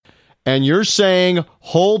and you're saying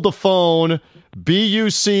hold the phone,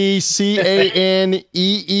 Buccaneers,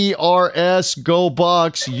 go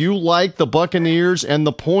Bucks. You like the Buccaneers and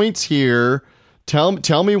the points here.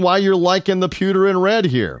 Tell me why you're liking the pewter and red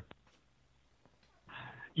here.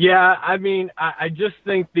 Yeah, I mean, I just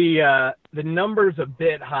think the number's a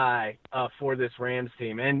bit high for this Rams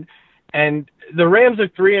team, and the Rams are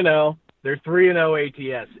 3-0. They're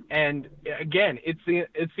 3-0 ATS, and again, it's the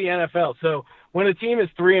NFL. So when a team is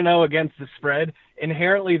 3-0 against the spread,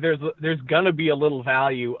 inherently there's gonna be a little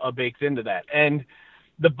value baked into that. And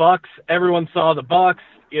the Bucks, everyone saw the Bucks,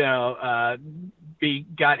 got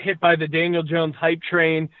hit by the Daniel Jones hype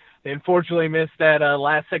train. They unfortunately missed that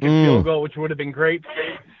last-second field goal, which would have been great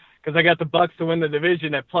because I got the Bucks to win the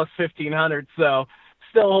division at plus 1,500. So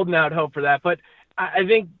still holding out hope for that. But I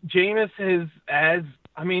think Jameis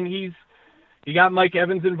he got Mike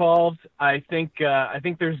Evans involved. I think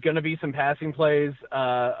there's going to be some passing plays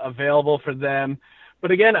available for them.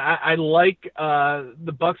 But again, I like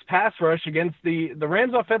the Bucks pass rush against the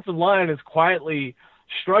Rams offensive line has quietly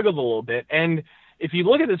struggled a little bit. And if you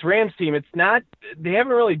look at this Rams team, they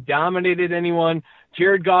haven't really dominated anyone.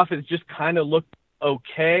 Jared Goff has just kind of looked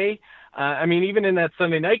okay. Even in that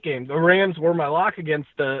Sunday night game, the Rams were my lock against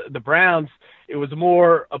the Browns. It was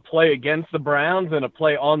more a play against the Browns than a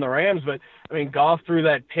play on the Rams. But, Goff threw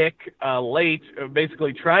that pick late,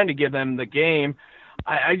 basically trying to give them the game.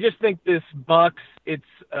 I just think this Bucks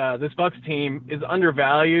team is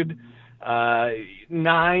undervalued.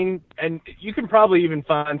 9, and you can probably even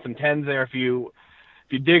find some 10s there if you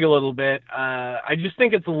dig a little bit. I just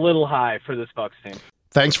think it's a little high for this Bucks team.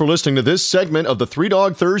 Thanks for listening to this segment of the Three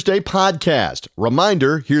Dog Thursday podcast.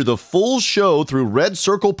 Reminder, hear the full show through Red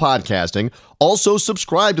Circle Podcasting. Also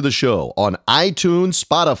subscribe to the show on iTunes,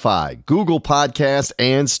 Spotify, Google Podcasts,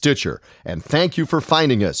 and Stitcher. And thank you for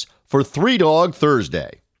finding us for Three Dog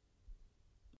Thursday.